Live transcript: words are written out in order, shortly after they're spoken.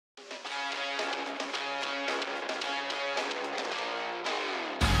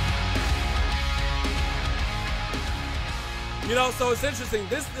So it's interesting.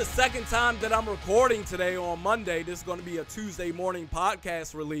 This is the second time that I'm recording today on Monday. This is going to be a Tuesday morning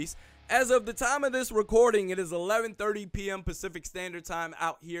podcast release. As of the time of this recording, it is 11:30 p.m. Pacific Standard Time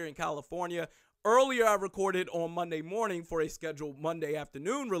out here in California. Earlier, I recorded on Monday morning for a scheduled Monday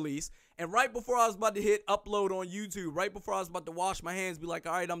afternoon release. And right before I was about to hit upload on YouTube, right before I was about to wash my hands, be like,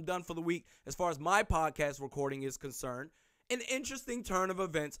 all right, I'm done for the week as far as my podcast recording is concerned, an interesting turn of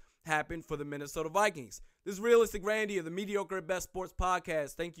events happened for the Minnesota Vikings. This is Realistic Randy of the Mediokr at Best Sports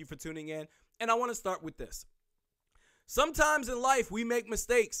Podcast. Thank you for tuning in. And I want to start with this. Sometimes in life we make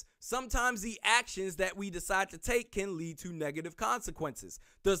mistakes. Sometimes the actions that we decide to take can lead to negative consequences.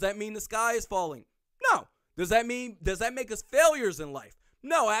 Does that mean the sky is falling? No. Does that make us failures in life?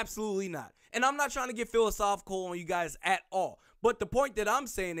 No, absolutely not. And I'm not trying to get philosophical on you guys at all. But the point that I'm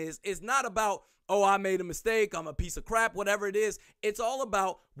saying is, it's not about, oh, I made a mistake, I'm a piece of crap, whatever it is. It's all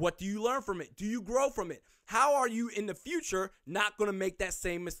about, what do you learn from it? Do you grow from it? How are you in the future not going to make that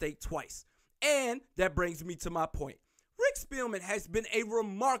same mistake twice? And that brings me to my point. Rick Spielman has been a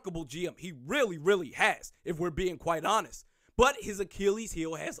remarkable GM. He really, really has, if we're being quite honest. But his Achilles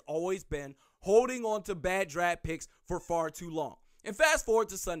heel has always been holding on to bad draft picks for far too long. And fast forward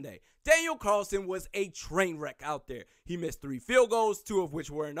to Sunday, Daniel Carlson was a train wreck out there. He missed 3 field goals, 2 of which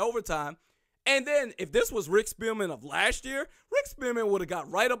were in overtime. And then, if this was Rick Spielman of last year, Rick Spielman would have got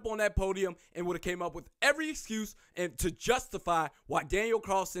right up on that podium and would have came up with every excuse and to justify why Daniel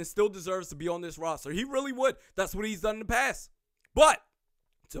Carlson still deserves to be on this roster. He really would. That's what he's done in the past. But,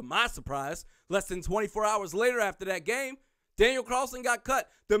 to my surprise, less than 24 hours later after that game, Daniel Carlson got cut.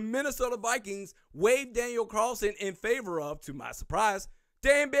 The Minnesota Vikings waived Daniel Carlson in favor of, to my surprise,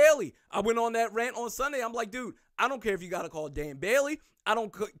 Dan Bailey. I went on that rant on Sunday. I'm like, dude, I don't care if you got to call Dan Bailey. I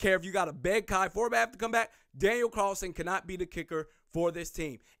don't care if you got to beg Kai Forbath to come back. Daniel Carlson cannot be the kicker for this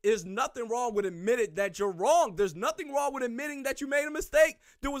team. There's nothing wrong with admitting that you're wrong. There's nothing wrong with admitting that you made a mistake.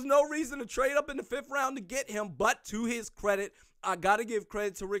 There was no reason to trade up in the 5th round to get him, but to his credit, I got to give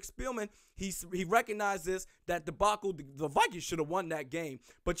credit to Rick Spielman. He recognized this, that debacle, the Vikings should have won that game.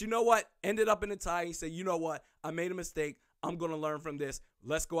 But you know what? Ended up in a tie. He said, you know what? I made a mistake. I'm going to learn from this.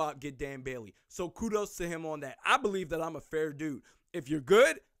 Let's go out and get Dan Bailey. So kudos to him on that. I believe that I'm a fair dude. If you're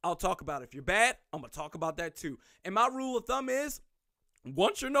good, I'll talk about it. If you're bad, I'm going to talk about that too. And my rule of thumb is,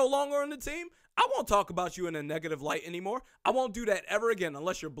 once you're no longer on the team, I won't talk about you in a negative light anymore. I won't do that ever again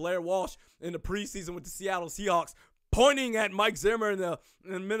unless you're Blair Walsh in the preseason with the Seattle Seahawks pointing at Mike Zimmer and the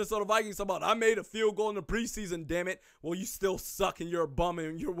Minnesota Vikings about, I made a field goal in the preseason, damn it. Well, you still suck and you're a bum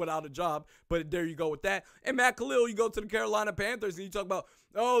and you're without a job. But there you go with that. And Matt Khalil, you go to the Carolina Panthers and you talk about,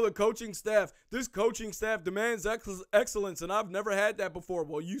 oh, the coaching staff. This coaching staff demands excellence, and I've never had that before.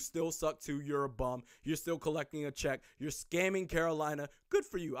 Well, you still suck too. You're a bum. You're still collecting a check. You're scamming Carolina. Good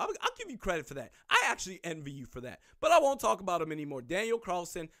for you. I'll give you credit for that. I actually envy you for that. But I won't talk about him anymore. Daniel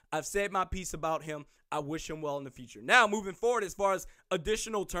Carlson, I've said my piece about him. I wish him well in the future. Now, moving forward, as far as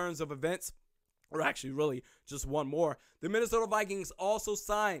additional turns of events, or actually really just one more, the Minnesota Vikings also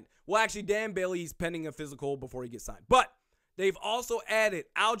signed, well, actually, Dan Bailey's pending a physical before he gets signed. But they've also added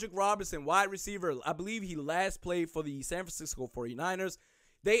Aldrick Robinson, wide receiver. I believe he last played for the San Francisco 49ers.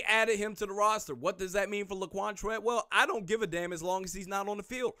 They added him to the roster. What does that mean for Laquan Treadwell? I don't give a damn as long as he's not on the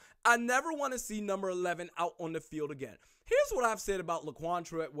field. I never want to see number 11 out on the field again. Here's what I've said about Laquan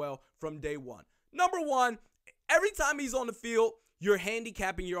Treadwell from day one. Number one, every time he's on the field, you're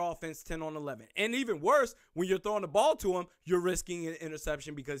handicapping your offense 10 on 11. And even worse, when you're throwing the ball to him, you're risking an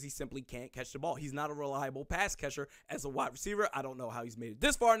interception because he simply can't catch the ball. He's not a reliable pass catcher as a wide receiver. I don't know how he's made it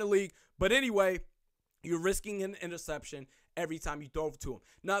this far in the league. But anyway, you're risking an interception every time you throw it to him.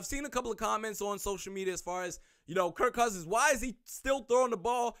 Now, I've seen a couple of comments on social media as far as, Kirk Cousins, why is he still throwing the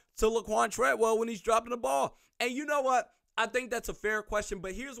ball to Laquan Treadwell when he's dropping the ball? And you know what? I think that's a fair question,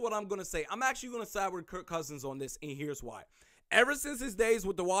 but here's what I'm going to say. I'm actually going to side with Kirk Cousins on this, and here's why. Ever since his days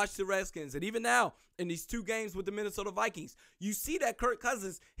with the Washington Redskins, and even now in these 2 games with the Minnesota Vikings, you see that Kirk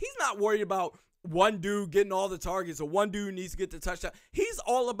Cousins, he's not worried about one dude getting all the targets or one dude needs to get the touchdown. He's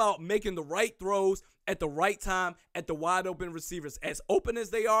all about making the right throws at the right time at the wide open receivers. As open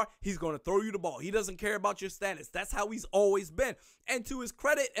as they are, he's going to throw you the ball. He doesn't care about your status. That's how he's always been. And to his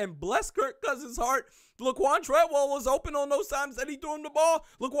credit, and bless Kirk Cousins' heart, Laquan Treadwell was open on those times that he threw him the ball.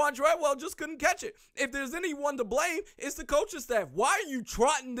 Laquan Treadwell just couldn't catch it. If there's anyone to blame, it's the coaching staff. Why are you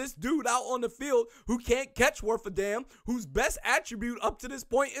trotting this dude out on the field who can't catch worth a damn, whose best attribute up to this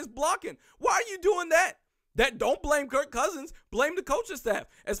point is blocking? Why are you doing that? Don't blame Kirk Cousins. Blame the coaching staff.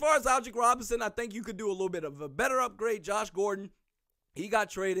 As far as Aldrick Robinson, I think you could do a little bit of a better upgrade. Josh Gordon, he got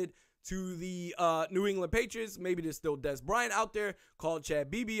traded. to the New England Patriots. Maybe there's still Des Bryant out there. Call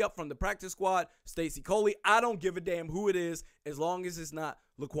Chad Beebe up from the practice squad. Stacey Coley. I don't give a damn who it is as long as it's not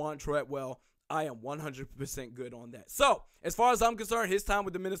Laquan Treadwell. I am 100% good on that. So, as far as I'm concerned, his time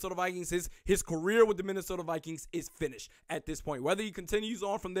with the Minnesota Vikings, his career with the Minnesota Vikings is finished at this point. Whether he continues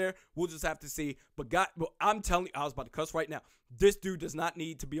on from there, we'll just have to see. But I'm telling you, I was about to cuss right now. This dude does not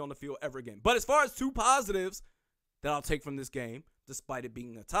need to be on the field ever again. But as far as two positives that I'll take from this game, despite it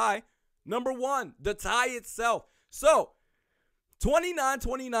being a tie, number one, the tie itself. So,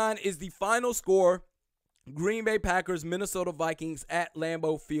 29-29 is the final score. Green Bay Packers, Minnesota Vikings at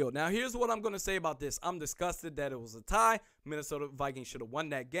Lambeau Field. Now, here's what I'm going to say about this. I'm disgusted that it was a tie. Minnesota Vikings should have won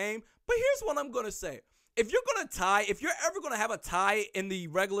that game. But here's what I'm going to say. If you're going to tie, if you're ever going to have a tie in the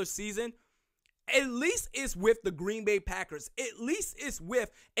regular season, at least it's with the Green Bay Packers. At least it's with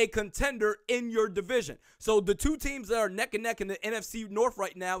a contender in your division. So the two teams that are neck and neck in the NFC North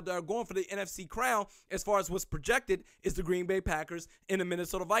right now that are going for the NFC crown as far as what's projected is the Green Bay Packers and the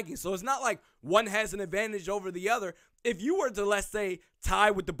Minnesota Vikings. So it's not like one has an advantage over the other. If you were to, let's say,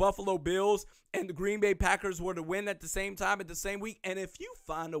 tie with the Buffalo Bills and the Green Bay Packers were to win at the same time at the same week, and if you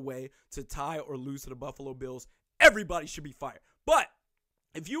find a way to tie or lose to the Buffalo Bills, everybody should be fired. But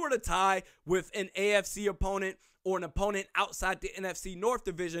if you were to tie with an AFC opponent or an opponent outside the NFC North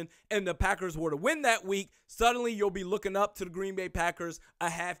division and the Packers were to win that week, suddenly you'll be looking up to the Green Bay Packers a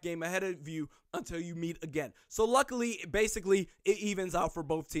half game ahead of you until you meet again. So luckily, basically, it evens out for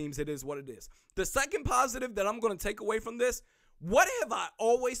both teams. It is what it is. The second positive that I'm going to take away from this, what have I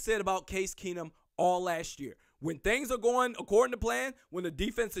always said about Case Keenum all last year? When things are going according to plan, when the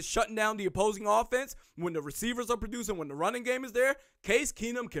defense is shutting down the opposing offense, when the receivers are producing, when the running game is there, Case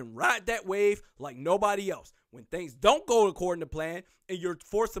Keenum can ride that wave like nobody else. When things don't go according to plan and you're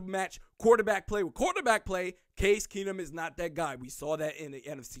forced to match quarterback play with quarterback play, Case Keenum is not that guy. We saw that in the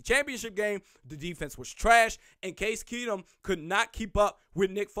NFC Championship game. The defense was trash, and Case Keenum could not keep up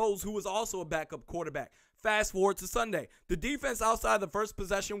with Nick Foles, who was also a backup quarterback. Fast forward to Sunday. The defense outside the first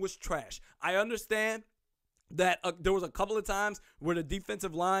possession was trash. I understand that there was a couple of times where the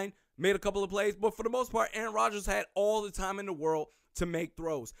defensive line made a couple of plays, but for the most part, Aaron Rodgers had all the time in the world to make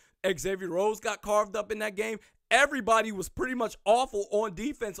throws. Xavier Rhodes got carved up in that game. Everybody was pretty much awful on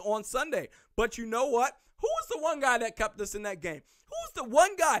defense on Sunday. But you know what? Who was the one guy that kept us in that game? Who's the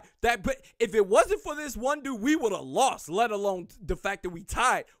one guy that, but if it wasn't for this one dude, we would have lost, let alone the fact that we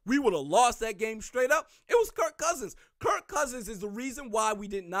tied. We would have lost that game straight up. It was Kirk Cousins. Kirk Cousins is the reason why we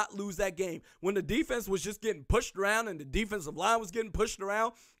did not lose that game. When the defense was just getting pushed around and the defensive line was getting pushed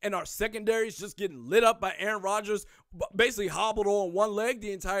around and our secondary is just getting lit up by Aaron Rodgers, basically hobbled on one leg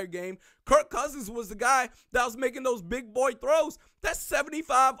the entire game, Kirk Cousins was the guy that was making those big boy throws. That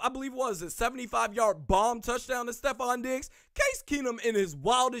 75, I believe was a 75-yard bomb touchdown to Stephon Diggs. Case Keenum in his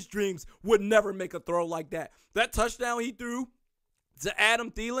wildest dreams would never make a throw like that. That touchdown he threw to Adam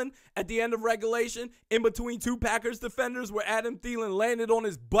Thielen at the end of regulation in between two Packers defenders where Adam Thielen landed on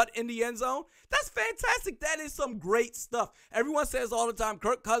his butt in the end zone. That's fantastic. That is some great stuff. Everyone says all the time,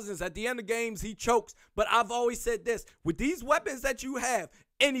 Kirk Cousins, at the end of games, he chokes. But I've always said this, with these weapons that you have,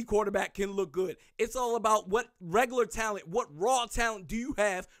 any quarterback can look good. It's all about what regular talent, what raw talent do you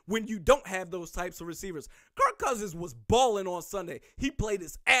have when you don't have those types of receivers. Kirk Cousins was balling on Sunday. He played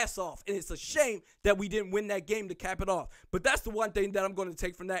his ass off, and it's a shame that we didn't win that game to cap it off. But that's the one thing that I'm going to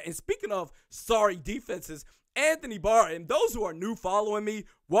take from that. And speaking of sorry defenses, Anthony Barr, and those who are new following me,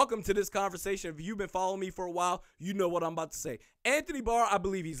 welcome to this conversation. If you've been following me for a while, you know what I'm about to say. Anthony Barr, I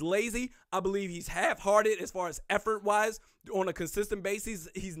believe he's lazy. I believe he's half-hearted as far as effort-wise on a consistent basis.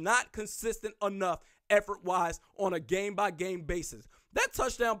 He's not consistent enough effort-wise on a game-by-game basis. That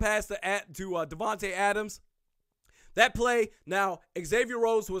touchdown pass to Devontae Adams, that play, now Xavier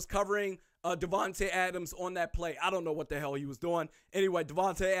Rhodes was covering Devontae Adams on that play. I don't know what the hell he was doing. Anyway,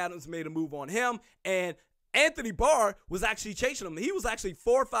 Devontae Adams made a move on him, and Anthony Barr was actually chasing him. He was actually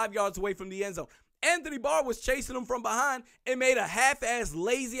 4 or 5 yards away from the end zone. Anthony Barr was chasing him from behind and made a half-ass,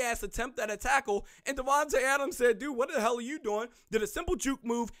 lazy-ass attempt at a tackle. And Devontae Adams said, dude, what the hell are you doing? Did a simple juke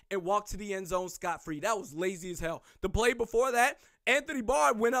move and walked to the end zone scot-free. That was lazy as hell. The play before that, Anthony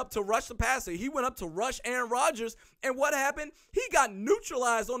Barr went up to rush the passer. He went up to rush Aaron Rodgers. And what happened? He got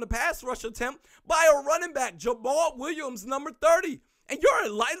neutralized on the pass rush attempt by a running back, Jamal Williams, number 30. And you're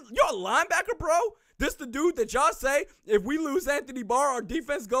a linebacker, bro? This the dude that y'all say, if we lose Anthony Barr, our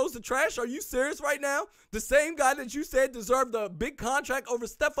defense goes to trash? Are you serious right now? The same guy that you said deserved a big contract over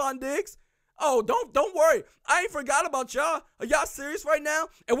Stephon Diggs? Oh, don't worry. I ain't forgot about y'all. Are y'all serious right now?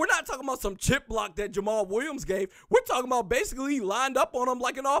 And we're not talking about some chip block that Jamal Williams gave. We're talking about basically he lined up on them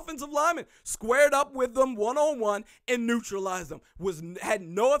like an offensive lineman, squared up with them one-on-one and neutralized them. Had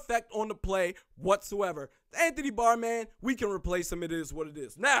no effect on the play whatsoever. Anthony Barr, man, we can replace him. It is what it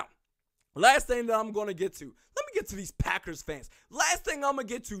is. Now, last thing that I'm going to get to. Let me get to these Packers fans. Last thing I'm going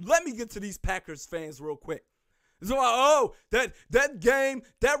to get to. Let me get to these Packers fans real quick. So, that game,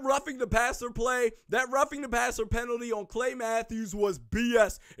 that roughing the passer play, that roughing the passer penalty on Clay Matthews was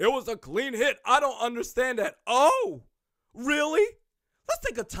BS. It was a clean hit. I don't understand that. Oh, really? Let's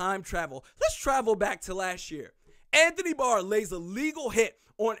take a time travel. Let's travel back to last year. Anthony Barr lays a legal hit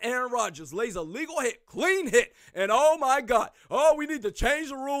on Aaron Rodgers, lays a legal hit, clean hit, and oh my God, we need to change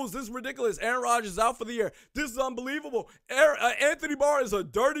the rules. This is ridiculous. Aaron Rodgers out for the year. This is unbelievable. Anthony Barr is a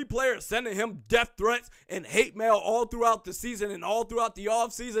dirty player, sending him death threats and hate mail all throughout the season and all throughout the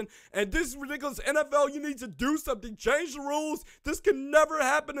offseason, and this is ridiculous. NFL, you need to do something. Change the rules. This can never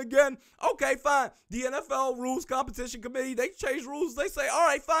happen again. Okay, fine. The NFL Rules Competition Committee, they change rules. They say, all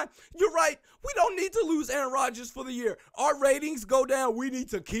right, fine. You're right. We don't need to lose Aaron Rodgers for the year. Our ratings go down. We need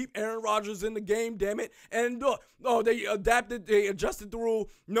to keep Aaron Rodgers in the game, damn it. And they adjusted the rule.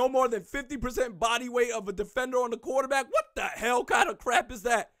 No more than 50% body weight of a defender on the quarterback. What the hell kind of crap is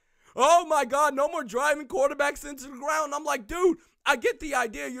that? Oh my God, no more driving quarterbacks into the ground. I'm like, dude, I get the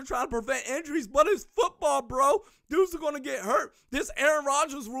idea. You're trying to prevent injuries, but it's football, bro. Dudes are going to get hurt. This Aaron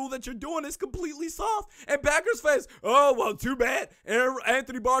Rodgers rule that you're doing is completely soft. And Packers fans, oh, well, too bad.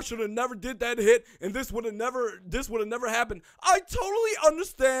 Anthony Barr should have never did that hit, and this would have never happened. I totally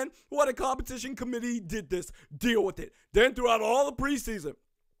understand why the competition committee did this. Deal with it. Then throughout all the preseason,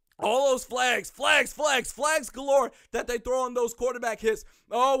 all those flags galore that they throw on those quarterback hits.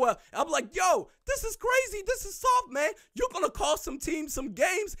 Oh, well, I'm like, yo, this is crazy. This is soft, man. You're going to cost some teams some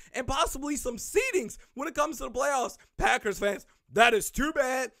games and possibly some seedings when it comes to the playoffs. Packers fans, that is too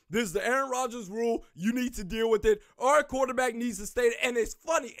bad. This is the Aaron Rodgers rule. You need to deal with it. Our quarterback needs to stay. And it's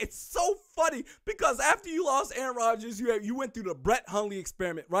funny. It's so funny because after you lost Aaron Rodgers, you went through the Brett Hundley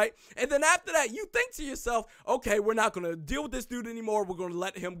experiment, right? And then after that, you think to yourself, okay, we're not going to deal with this dude anymore. We're going to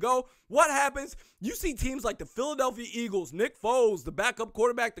let him go. What happens? You see teams like the Philadelphia Eagles, Nick Foles, the backup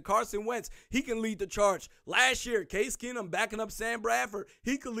quarterback, the Carson Wentz, he can lead the charge. Last year, Case Keenum backing up Sam Bradford,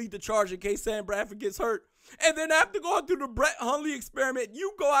 he could lead the charge in case Sam Bradford gets hurt. And then after going through the Brett Hundley experiment,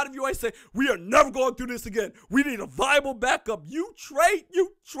 you go out of your way and say, we are never going through this again. We need a viable backup. You trade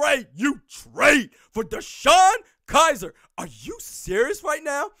for Deshaun Kaiser. Are you serious right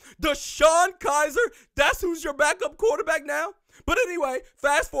now? Deshaun Kaiser, that's who's your backup quarterback now? But anyway,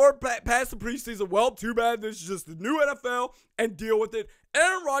 fast forward past the preseason. Well, too bad. This is just the new NFL and deal with it.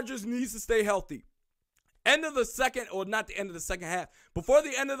 Aaron Rodgers needs to stay healthy. End of the second, or not the end of the second half, before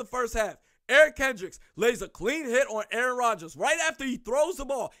the end of the first half, Eric Kendricks lays a clean hit on Aaron Rodgers right after he throws the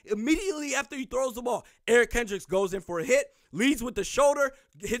ball. Immediately after he throws the ball, Eric Kendricks goes in for a hit, leads with the shoulder,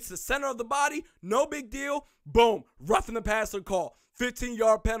 hits the center of the body. No big deal. Boom. Roughing the passer call.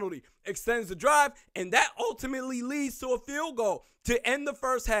 15-yard penalty. Extends the drive, and that ultimately leads to a field goal to end the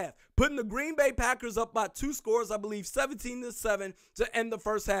first half, putting the Green Bay Packers up by 2 scores, I believe 17-7 to end the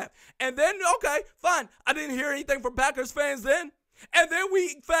first half. And then, okay, fine. I didn't hear anything from Packers fans then. And then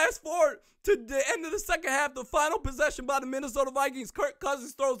we fast forward to the end of the second half, the final possession by the Minnesota Vikings. Kirk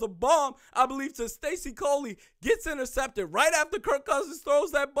Cousins throws a bomb, I believe, to Stacy Coley, gets intercepted. Right after Kirk Cousins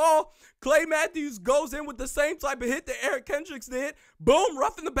throws that ball, Clay Matthews goes in with the same type of hit that Eric Kendricks did. Boom,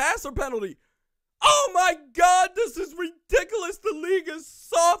 roughing the passer penalty. Oh my God, this is ridiculous. The league is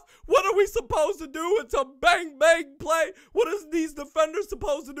soft. What are we supposed to do? It's a bang, bang play. What is these defenders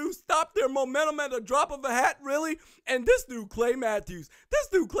supposed to do? Stop their momentum at a drop of a hat, really? And this dude, Clay Matthews,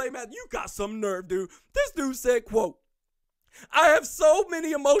 you got some nerve, dude. This dude said, quote, I have so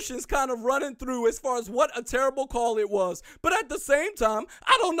many emotions kind of running through as far as what a terrible call it was. But at the same time,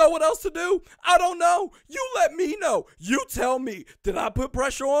 I don't know what else to do. I don't know. You let me know. You tell me. Did I put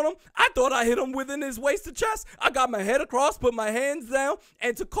pressure on him? I thought I hit him within his waist to chest. I got my head across, put my hands down,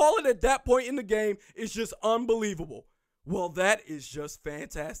 and to call it at that point in the game is just unbelievable. Well, that is just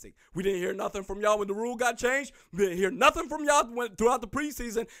fantastic. We didn't hear nothing from y'all when the rule got changed. We didn't hear nothing from y'all throughout the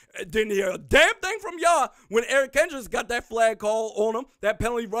preseason. Didn't hear a damn thing from y'all when Eric Kendricks got that flag call on him, that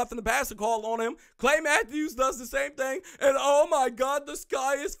penalty roughing the passer call on him. Clay Matthews does the same thing. And oh my God, the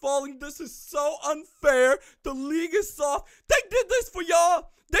sky is falling. This is so unfair. The league is soft. They did this for y'all.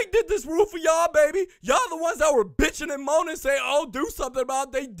 They did this rule for y'all, baby. Y'all the ones that were bitching and moaning, saying, oh, do something about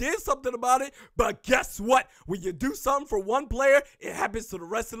it. They did something about it. But guess what? When you do something for one player, it happens to the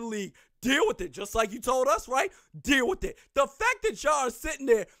rest of the league. Deal with it, just like you told us, right? Deal with it. The fact that y'all are sitting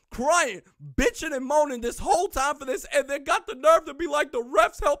there crying, bitching and moaning this whole time for this, and then got the nerve to be like, the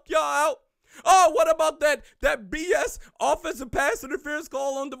refs helped y'all out. Oh, what about that BS offensive pass interference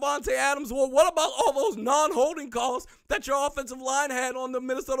call on Devontae Adams? Well, what about all those non-holding calls that your offensive line had on the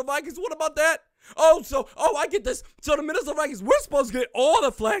Minnesota Vikings? What about that? I get this. So the Minnesota Vikings, we're supposed to get all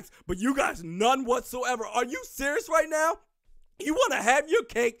the flags, but you guys none whatsoever. Are you serious right now? You want to have your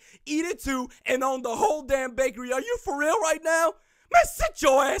cake, eat it too, and own the whole damn bakery. Are you for real right now? Man, sit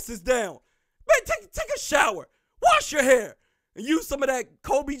your asses down. Man, take a shower. Wash your hair. And use some of that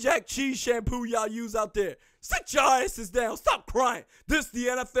Kobe Jack cheese shampoo y'all use out there. Sit your asses down. Stop crying. This the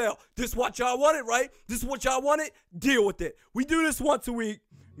NFL. This what y'all wanted, right? This is what y'all wanted? Deal with it. We do this once a week.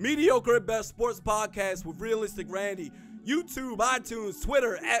 Mediocre at Best Sports Podcast with Realistic Randy. YouTube, iTunes,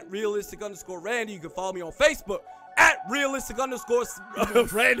 Twitter at Realistic_Randy. You can follow me on Facebook at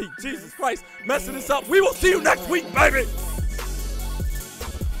Realistic_Randy. Jesus Christ, messing this up. We will see you next week, baby.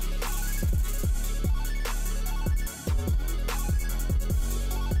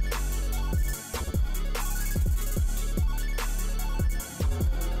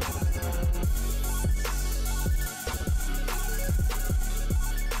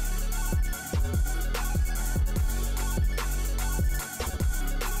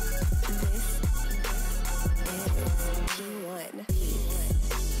 This is P1.